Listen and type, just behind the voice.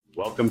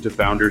Welcome to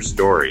Founder's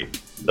Story,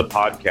 the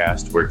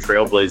podcast where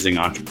trailblazing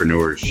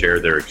entrepreneurs share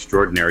their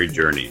extraordinary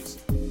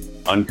journeys,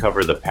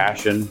 uncover the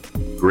passion,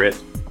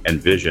 grit, and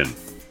vision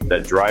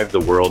that drive the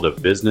world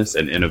of business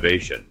and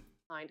innovation.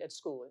 At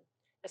school,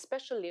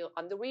 especially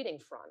on the reading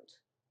front.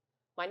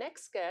 My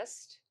next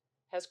guest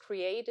has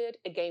created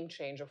a game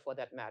changer for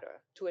that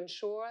matter to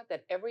ensure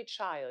that every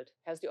child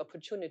has the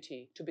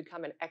opportunity to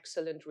become an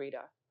excellent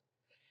reader.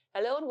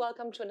 Hello and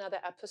welcome to another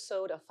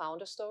episode of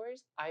Founder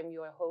Stories. I'm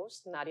your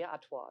host, Nadia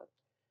Atwal,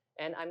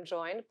 and I'm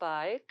joined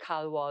by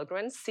Carl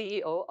Wallgren,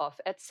 CEO of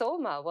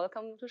Edsoma.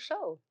 Welcome to the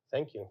show.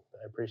 Thank you.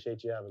 I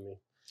appreciate you having me.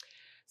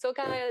 So,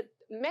 Carl,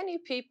 many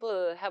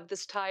people have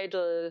this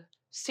title,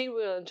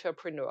 serial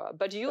entrepreneur,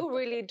 but you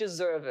really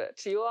deserve it.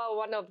 You are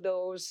one of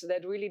those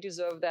that really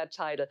deserve that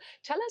title.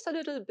 Tell us a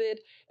little bit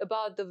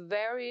about the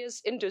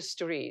various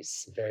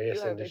industries.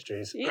 Yes,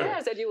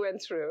 that you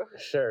went through.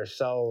 Sure.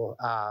 So,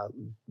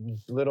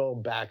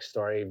 little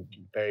backstory,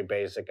 very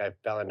basic. I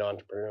fell into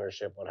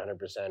entrepreneurship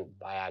 100%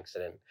 by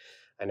accident.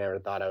 I never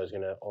thought I was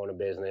going to own a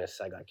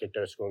business. I got kicked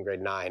out of school in grade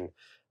 9.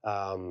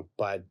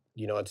 But,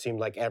 it seemed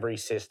like every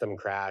system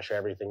crash,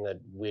 everything that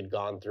we'd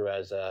gone through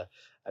as a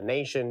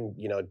nation,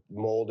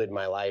 molded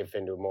my life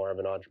into more of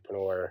an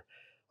entrepreneur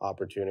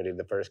opportunity.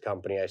 The first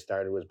company I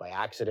started was by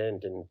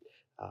accident in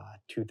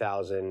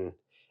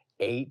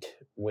 2008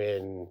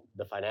 when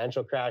the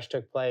financial crash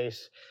took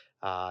place.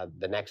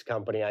 The next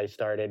company I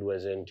started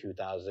was in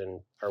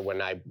 2000, or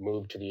when I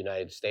moved to the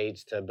United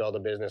States to build a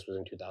business was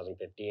in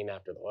 2015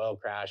 after the oil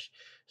crash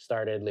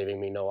started,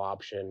 leaving me no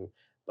option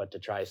but to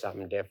try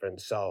something different.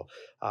 So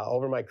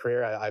over my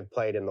career, I've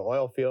played in the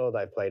oil field.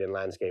 I've played in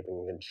landscaping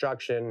and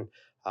construction.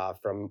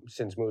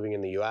 Since moving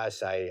in the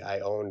U.S.,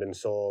 I owned and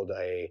sold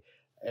a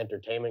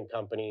entertainment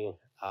company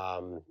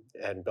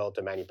and built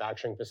a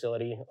manufacturing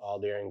facility all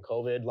during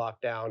COVID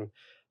lockdown.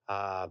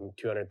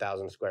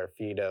 200,000 square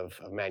feet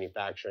of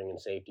manufacturing and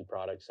safety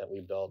products that we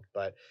built.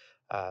 But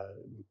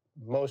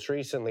most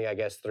recently, I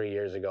guess 3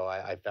 years ago,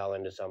 I fell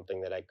into something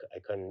that I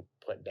couldn't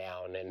put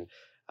down. And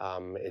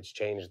it's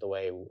changed the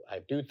way I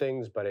do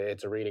things, but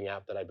it's a reading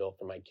app that I built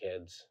for my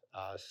kids.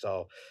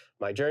 So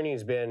my journey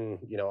has been,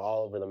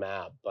 all over the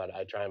map, but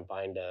I try and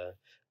find a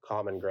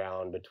common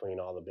ground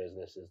between all the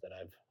businesses that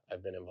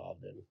I've been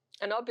involved in.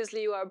 And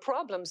obviously you are a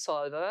problem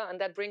solver,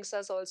 and that brings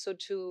us also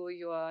to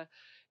your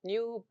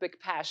new big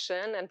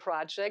passion and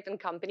project and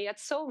company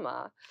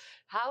Edsoma.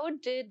 How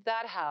did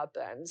that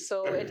happen?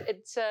 So it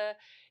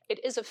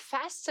is a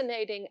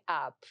fascinating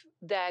app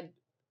that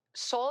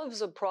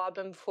solves a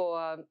problem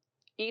for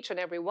each and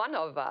every one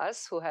of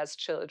us who has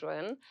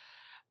children.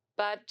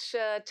 But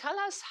tell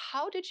us,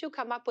 how did you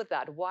come up with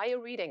that? Why a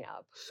reading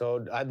app?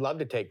 So I'd love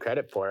to take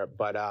credit for it,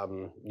 but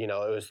it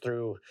was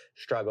through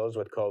struggles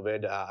with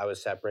COVID. I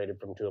was separated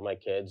from 2 of my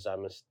kids.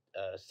 I'm a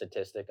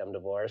statistic. I'm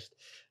divorced.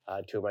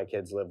 2 of my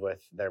kids live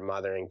with their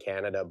mother in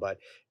Canada. But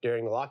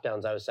during the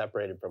lockdowns, I was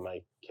separated from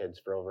my kids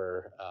for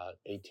over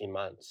 18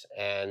 months.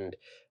 And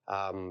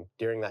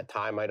during that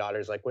time, my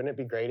daughter's like, wouldn't it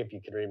be great if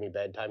you could read me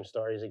bedtime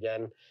stories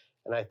again?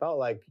 And I felt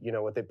like,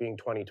 with it being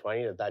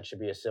 2020, that should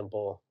be a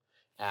simple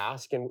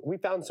ask. And we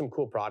found some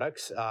cool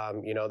products,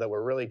 that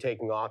were really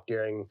taking off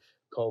during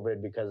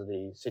COVID because of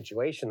the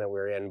situation that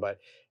we're in. But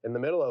in the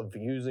middle of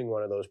using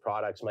one of those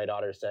products, my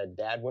daughter said,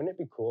 Dad, wouldn't it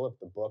be cool if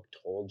the book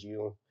told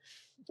you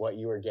what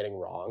you were getting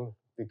wrong?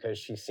 Because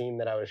she's seen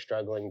that I was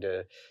struggling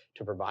to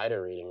provide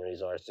her reading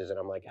resources. And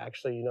I'm like,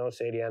 actually,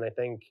 Sadie Ann, I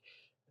think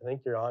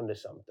you're onto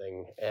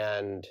something.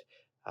 And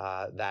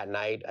that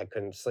night I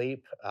couldn't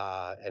sleep,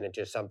 and it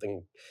just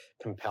something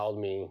compelled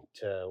me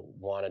to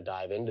want to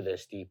dive into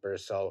this deeper.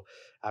 So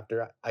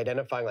after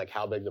identifying like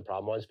how big the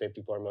problem was,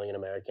 54 million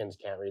Americans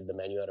can't read the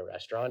menu at a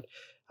restaurant,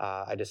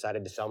 I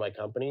decided to sell my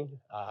company.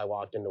 I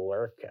walked into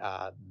work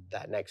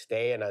that next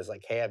day and I was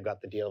like, hey, I've got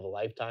the deal of a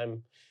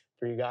lifetime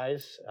for you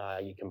guys.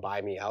 You can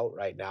buy me out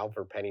right now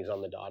for pennies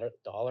on the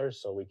dollar,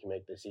 so we can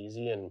make this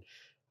easy. And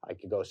I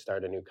could go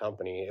start a new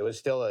company. It was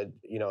still a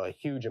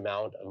huge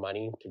amount of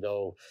money to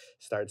go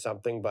start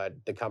something, but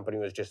the company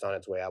was just on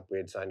its way up. We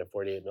had signed a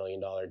 $48 million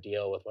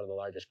deal with one of the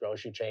largest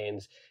grocery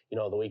chains.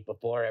 The week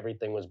before,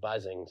 everything was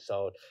buzzing.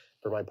 So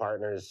for my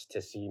partners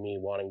to see me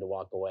wanting to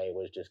walk away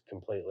was just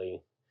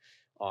completely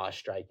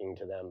awe-striking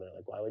to them. They're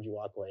like, why would you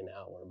walk away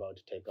now? We're about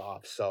to take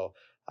off. So,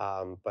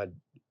 but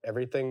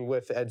everything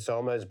with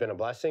Edsoma has been a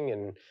blessing,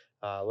 and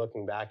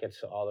looking back,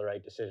 it's all the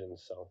right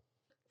decisions. So.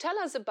 Tell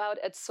us about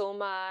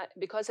Edsoma,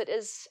 because it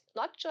is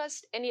not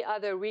just any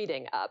other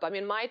reading app. I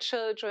mean, my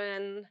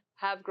children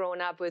have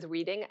grown up with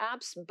reading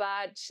apps,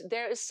 but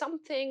there is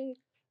something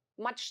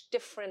much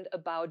different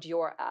about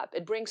your app.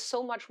 It brings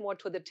so much more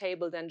to the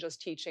table than just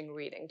teaching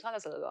reading. Tell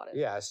us a little about it.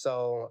 Yeah,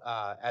 so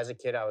as a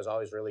kid, I was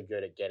always really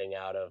good at getting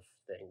out of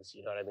things,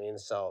 you know what I mean?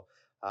 So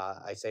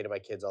I say to my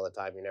kids all the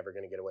time, you're never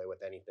going to get away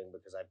with anything,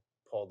 because I've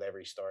pulled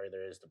every story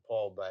there is to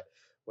pull. But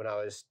when I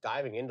was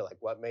diving into like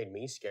what made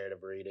me scared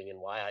of reading and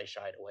why I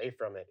shied away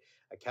from it,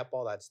 I kept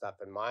all that stuff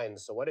in mind.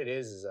 So what it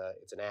is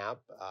it's an app.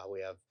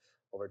 We have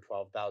over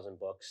 12,000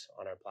 books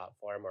on our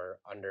platform or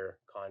under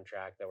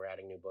contract that we're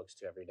adding new books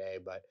to every day.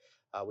 But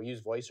we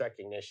use voice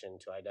recognition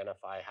to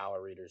identify how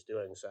a reader's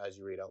doing. So as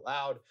you read out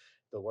loud,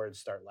 the words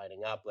start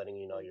lighting up, letting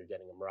you know you're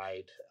getting them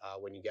right.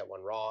 When you get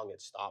one wrong,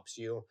 it stops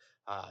you.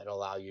 It'll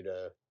allow you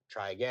to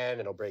try again.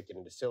 It'll break it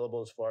into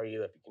syllables for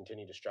you. If you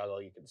continue to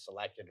struggle, you can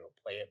select it. It'll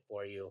play it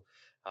for you,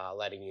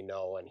 letting you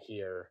know and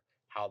hear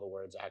how the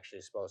word's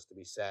actually supposed to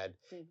be said.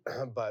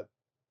 But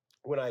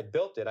when I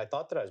built it, I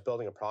thought that I was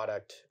building a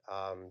product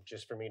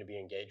just for me to be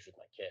engaged with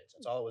my kids.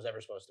 That's all it was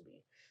ever supposed to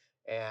be.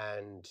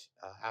 And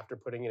after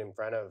putting it in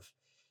front of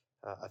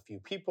a few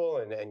people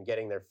and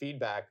getting their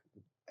feedback,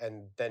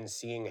 and then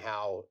seeing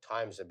how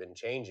times have been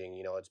changing,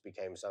 it's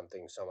became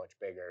something so much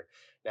bigger.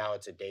 Now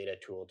it's a data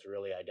tool to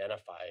really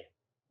identify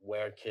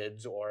where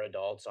kids or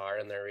adults are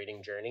in their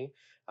reading journey.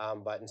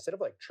 But instead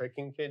of like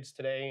tricking kids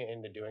today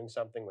into doing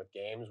something with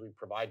games, we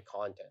provide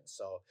content.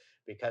 So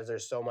because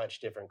there's so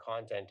much different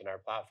content in our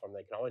platform,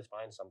 they can always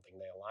find something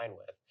they align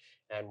with.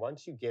 And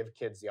once you give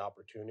kids the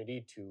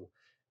opportunity to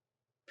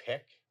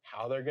pick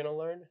how they're going to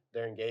learn,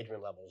 their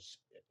engagement levels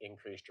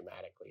increase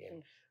dramatically.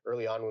 And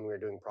early on, when we were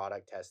doing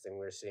product testing, we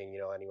were seeing,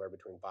 anywhere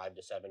between 5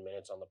 to 7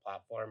 minutes on the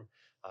platform.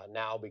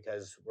 Now,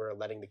 because we're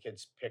letting the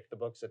kids pick the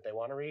books that they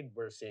want to read,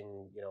 we're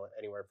seeing,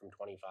 anywhere from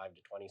 25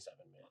 to 27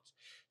 minutes.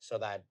 So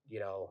that,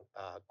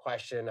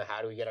 question of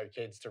how do we get our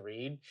kids to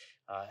read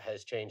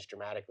has changed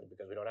dramatically,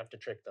 because we don't have to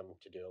trick them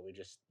to do it. We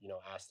just,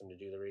 ask them to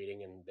do the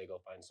reading and they go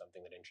find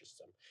something that interests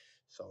them.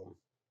 So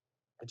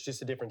it's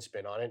just a different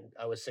spin on it.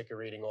 I was sick of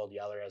reading Old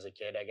Yeller as a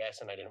kid, I guess,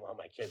 and I didn't want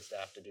my kids to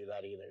have to do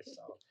that either.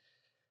 So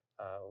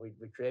we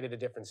created a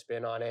different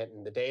spin on it,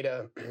 and the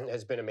data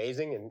has been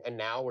amazing. And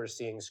now we're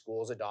seeing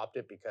schools adopt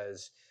it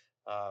because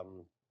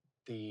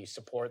the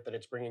support that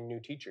it's bringing new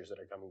teachers that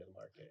are coming to the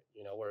market.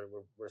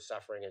 We're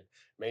suffering a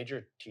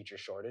major teacher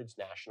shortage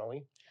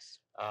nationally. Yes.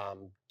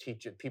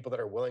 People that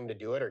are willing to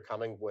do it are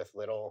coming with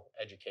little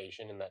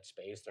education in that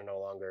space. They're no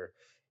longer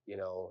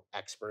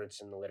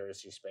experts in the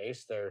literacy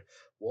space. They're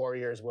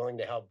warriors willing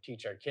to help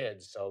teach our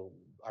kids. So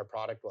our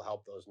product will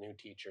help those new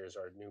teachers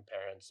or new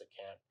parents that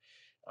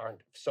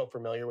aren't so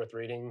familiar with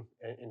reading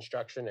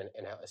instruction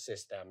and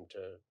assist them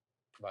to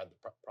provide the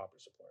proper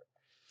support.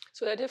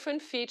 So there are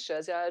different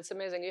features. Yeah, it's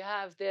amazing. You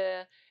have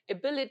the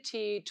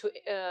ability to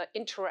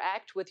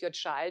interact with your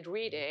child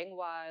reading,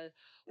 while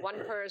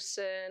one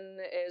person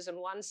is in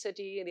one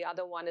city, the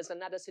other one is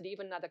another city,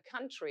 even another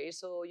country.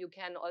 So you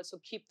can also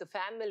keep the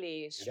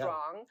family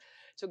strong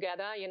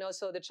together,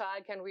 so the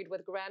child can read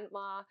with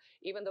grandma,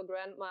 even though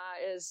grandma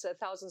is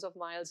thousands of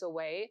miles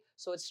away.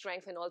 So it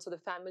strengthens also the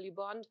family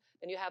bond.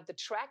 Then you have the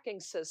tracking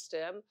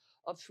system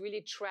of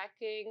really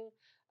tracking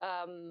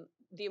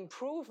the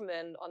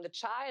improvement on the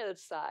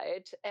child's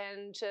side,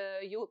 and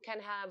you can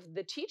have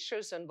the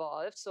teachers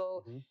involved.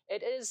 So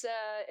it is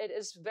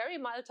very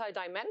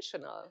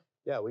multidimensional.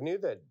 Yeah, we knew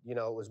that,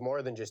 it was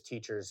more than just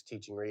teachers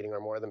teaching reading or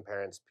more than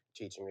parents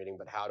teaching reading,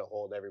 but how to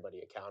hold everybody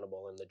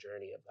accountable in the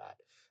journey of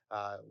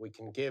that. We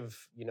can give,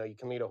 you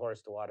can lead a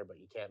horse to water, but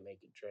you can't make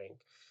it drink.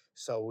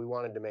 So we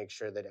wanted to make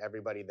sure that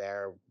everybody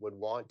there would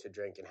want to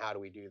drink. And how do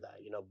we do that?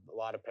 A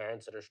lot of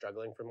parents that are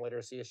struggling from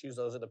literacy issues,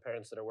 those are the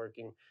parents that are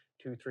working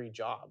 2-3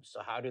 jobs.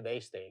 So how do they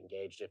stay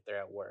engaged if they're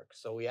at work?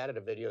 So we added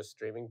a video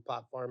streaming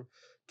platform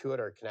to it,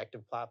 or a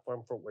connective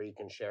platform for where you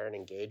can share and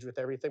engage with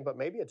everything. But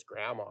maybe it's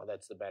grandma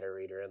that's the better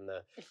reader in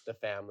the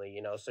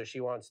family, so she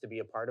wants to be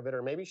a part of it,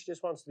 or maybe she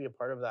just wants to be a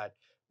part of that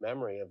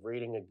memory of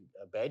reading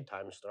a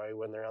bedtime story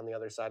when they're on the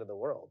other side of the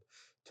world.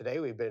 Today,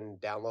 we've been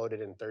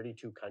downloaded in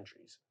 32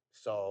 countries.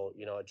 So,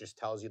 it just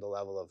tells you the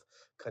level of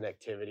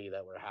connectivity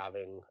that we're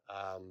having,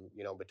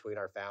 between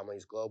our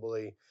families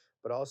globally.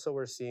 But also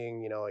we're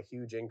seeing, a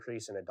huge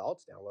increase in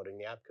adults downloading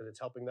the app because it's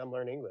helping them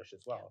learn English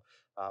as well.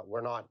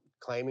 We're not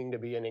claiming to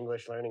be an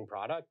English learning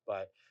product,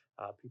 but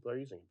people are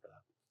using it for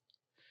that.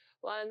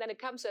 Well, and then it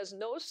comes as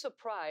no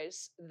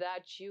surprise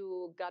that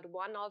you got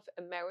one of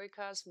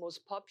America's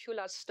most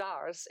popular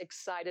stars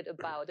excited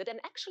about it. And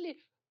actually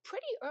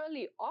pretty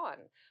early on,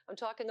 I'm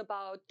talking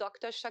about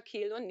Dr.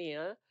 Shaquille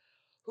O'Neal,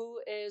 who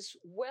is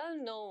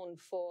well known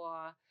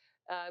for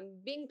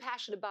being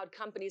passionate about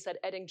companies that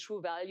adding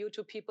true value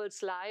to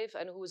people's life,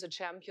 and who is a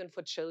champion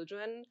for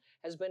children,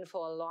 has been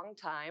for a long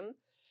time.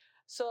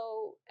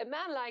 So a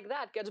man like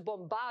that gets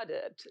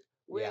bombarded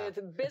with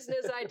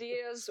business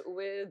ideas,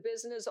 with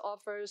business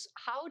offers.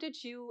 How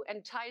did you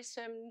entice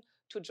him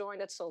to join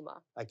Edsoma?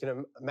 I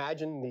can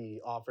imagine the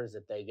offers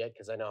that they get,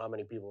 because I know how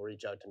many people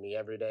reach out to me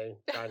every day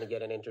trying to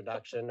get an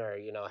introduction or,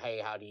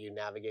 hey, how do you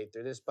navigate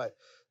through this? But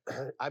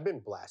I've been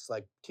blessed.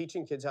 Like,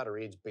 teaching kids how to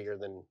read is bigger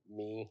than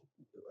me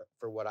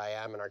for what I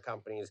am, and our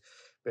company has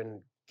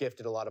been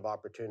gifted a lot of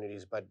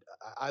opportunities. But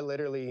I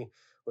literally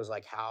was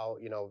like, how,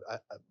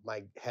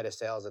 my head of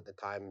sales at the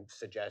time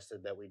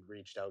suggested that we'd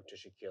reached out to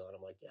Shaquille, and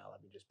I'm like, yeah,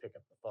 let me just pick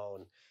up the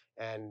phone.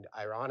 And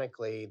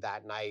ironically,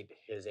 that night,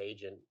 his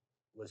agent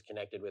was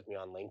connected with me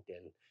on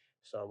LinkedIn.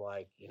 So I'm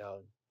like,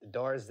 the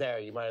door's there,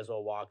 you might as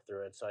well walk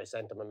through it. So I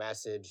sent him a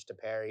message to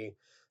Perry,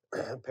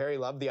 Perry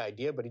loved the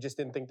idea, but he just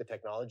didn't think the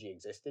technology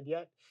existed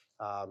yet.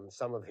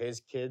 Some of his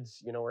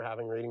kids, were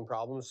having reading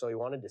problems, so he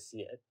wanted to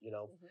see it,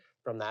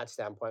 from that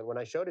standpoint. When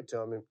I showed it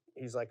to him,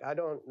 he's like, I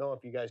don't know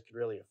if you guys could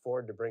really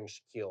afford to bring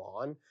Shaquille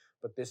on,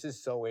 but this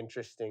is so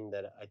interesting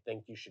that I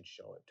think you should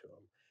show it to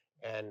him.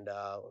 And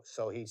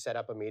so he set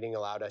up a meeting,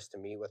 allowed us to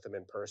meet with him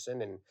in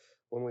person. And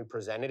when we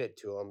presented it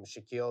to him,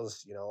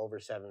 Shaquille's, over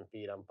 7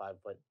 feet. I'm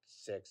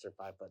 5'6" or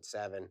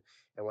 5'7".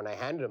 And when I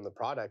handed him the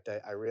product,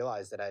 I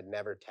realized that I'd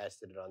never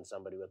tested it on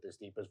somebody with as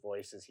deep as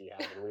voice as he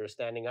had. And we were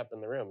standing up in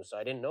the room, so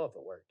I didn't know if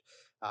it worked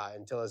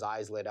until his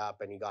eyes lit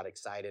up and he got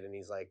excited. And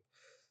he's like,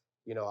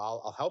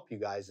 I'll help you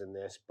guys in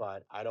this,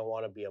 but I don't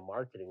want to be a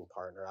marketing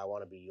partner. I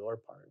want to be your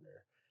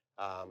partner.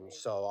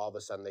 So all of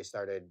a sudden they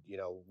started,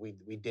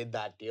 we did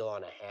that deal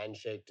on a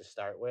handshake to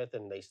start with,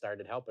 and they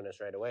started helping us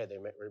right away. They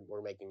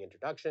were making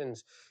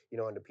introductions,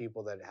 into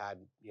people that had,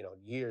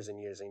 years and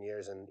years and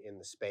years in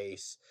the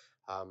space,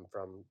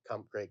 from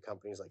great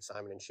companies like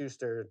Simon &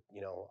 Schuster,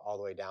 all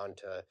the way down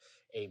to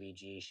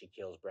ABG,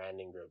 Shaquille's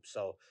branding group.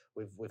 So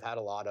we've had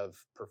a lot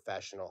of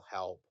professional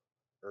help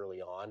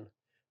early on.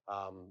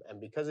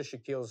 And because of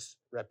Shaquille's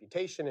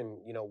reputation and,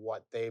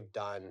 what they've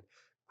done,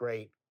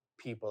 great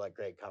people at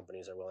great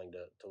companies are willing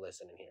to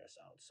listen and hear us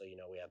out. So,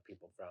 we have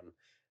people from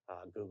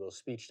Google's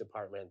speech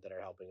department that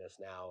are helping us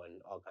now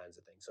and all kinds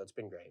of things. So it's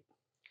been great.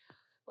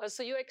 Well,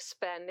 so you're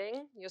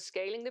expanding, you're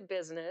scaling the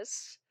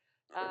business.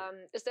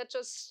 Is that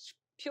just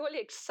purely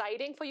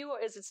exciting for you, or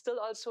is it still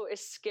also a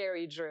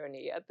scary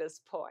journey at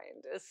this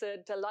point? Is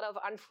it a lot of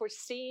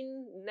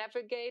unforeseen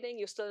navigating?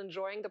 You're still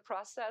enjoying the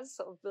process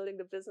of building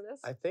the business?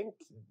 I think,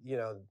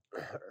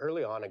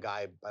 early on, a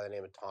guy by the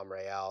name of Tom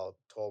Rayel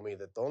told me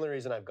that the only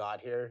reason I've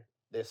got here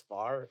this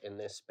far in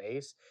this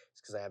space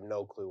is because I have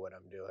no clue what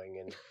I'm doing.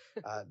 And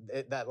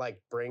that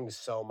brings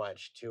so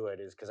much to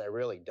it, is because I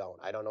really don't.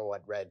 I don't know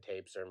what red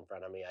tapes are in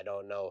front of me. I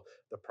don't know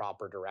the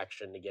proper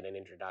direction to get an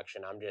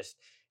introduction. I'm just,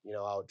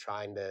 out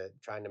trying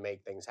to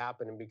make things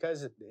happen. And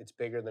because it's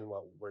bigger than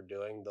what we're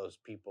doing, those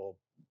people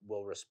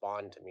will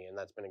respond to me. And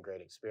that's been a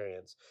great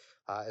experience.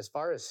 As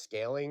far as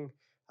scaling,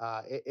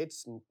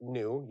 it's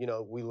new.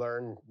 We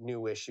learn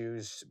new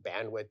issues,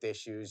 bandwidth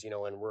issues, in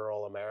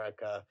rural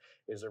America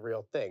is a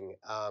real thing.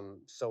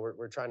 So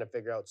we're trying to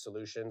figure out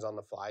solutions on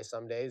the fly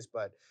some days,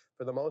 but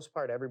for the most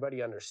part,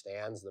 everybody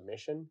understands the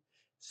mission.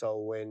 So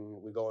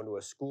when we go into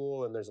a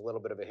school and there's a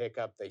little bit of a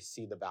hiccup, they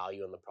see the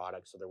value in the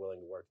product. So they're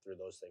willing to work through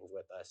those things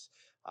with us.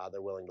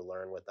 They're willing to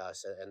learn with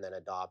us and then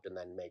adopt and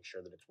then make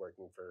sure that it's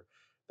working for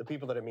the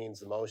people that it means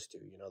the most to,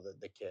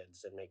 the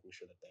kids, and making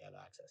sure that they have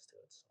access to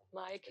it. So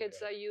my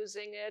kids are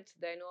using it.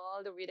 They know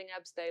all the reading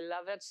apps. They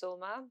love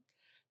Edsoma.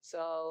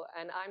 So,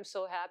 and I'm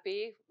so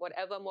happy,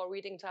 whatever more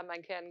reading time I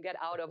can get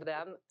out of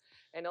them.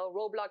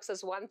 Roblox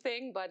is one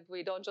thing, but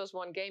we don't just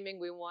want gaming,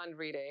 we want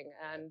reading.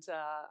 And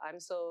I'm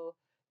so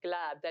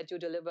glad that you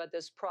delivered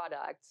this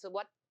product. So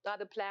what are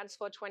the plans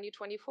for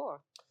 2024?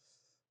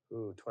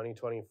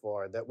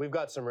 2024. That we've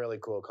got some really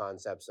cool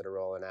concepts that are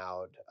rolling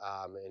out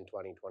in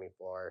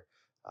 2024.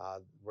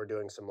 We're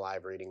doing some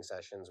live reading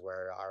sessions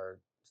where our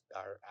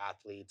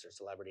athletes or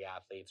celebrity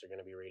athletes are going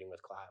to be reading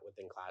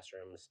within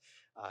classrooms,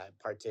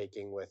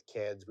 partaking with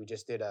kids. We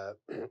just did a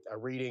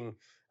reading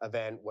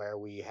event where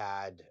we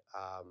had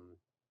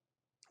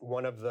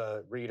one of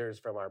the readers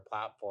from our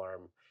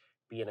platform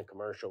be in a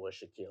commercial with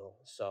Shaquille.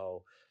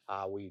 So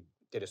we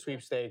did a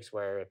sweepstakes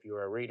where if you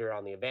were a reader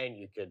on the event,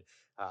 you could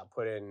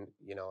put in,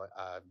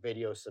 a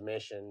video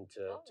submission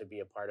to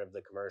be a part of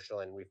the commercial.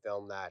 And we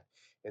filmed that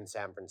in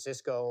San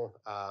Francisco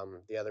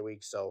the other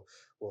week. So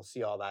we'll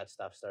see all that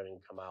stuff starting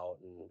to come out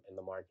and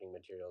the marketing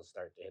materials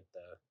start to hit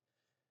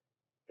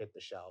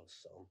the shelves.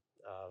 So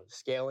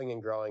scaling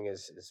and growing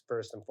is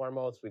first and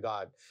foremost. We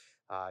got,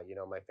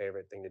 my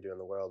favorite thing to do in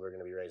the world. We're going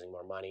to be raising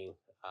more money.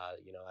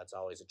 That's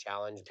always a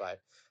challenge, but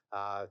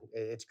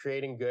it's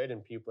creating good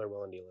and people are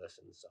willing to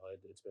listen. So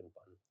it's been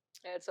fun.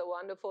 It's a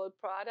wonderful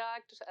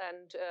product,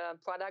 and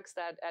products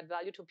that add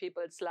value to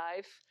people's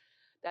life.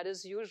 That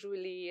is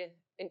usually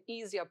an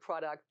easier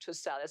product to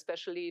sell,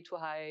 especially to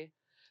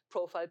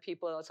high-profile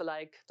people, also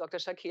like Dr.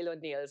 Shaquille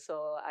O'Neal.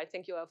 So I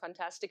think you're a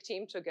fantastic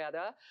team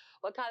together.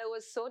 Well, Kyle, it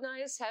was so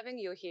nice having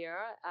you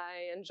here.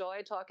 I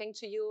enjoyed talking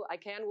to you. I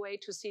can't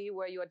wait to see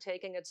where you are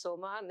taking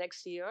Edsoma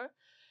next year.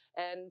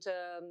 And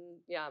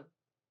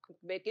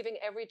giving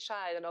every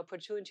child an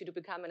opportunity to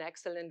become an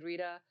excellent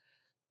reader.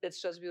 It's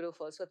just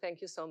beautiful. So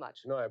thank you so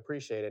much. No, I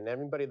appreciate it. And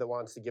everybody that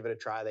wants to give it a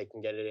try, they can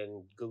get it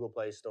in Google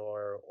Play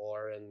Store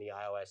or in the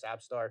iOS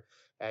App Store.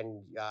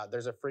 And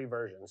there's a free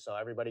version, so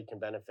everybody can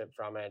benefit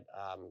from it.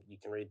 You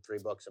can read 3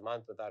 books a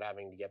month without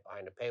having to get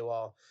behind a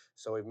paywall.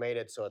 So we've made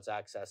it so it's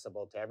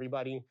accessible to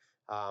everybody.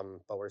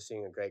 But we're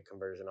seeing a great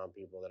conversion on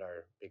people that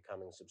are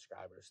becoming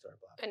subscribers to our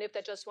platform. And if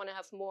they just want to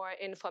have more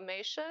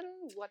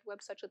information, what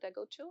website should they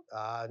go to?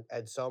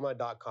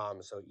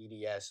 Edsoma.com, so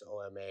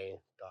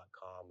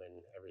EDSOMA.com, and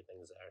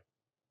everything's there.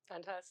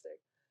 Fantastic.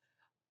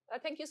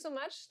 Thank you so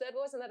much. That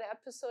was another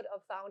episode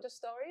of Founder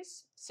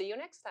Stories. See you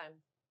next time.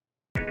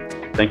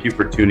 Thank you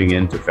for tuning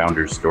in to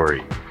Founder's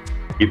Story.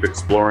 Keep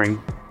exploring,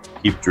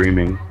 keep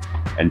dreaming,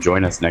 and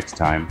join us next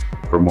time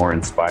for more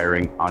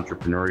inspiring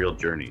entrepreneurial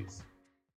journeys.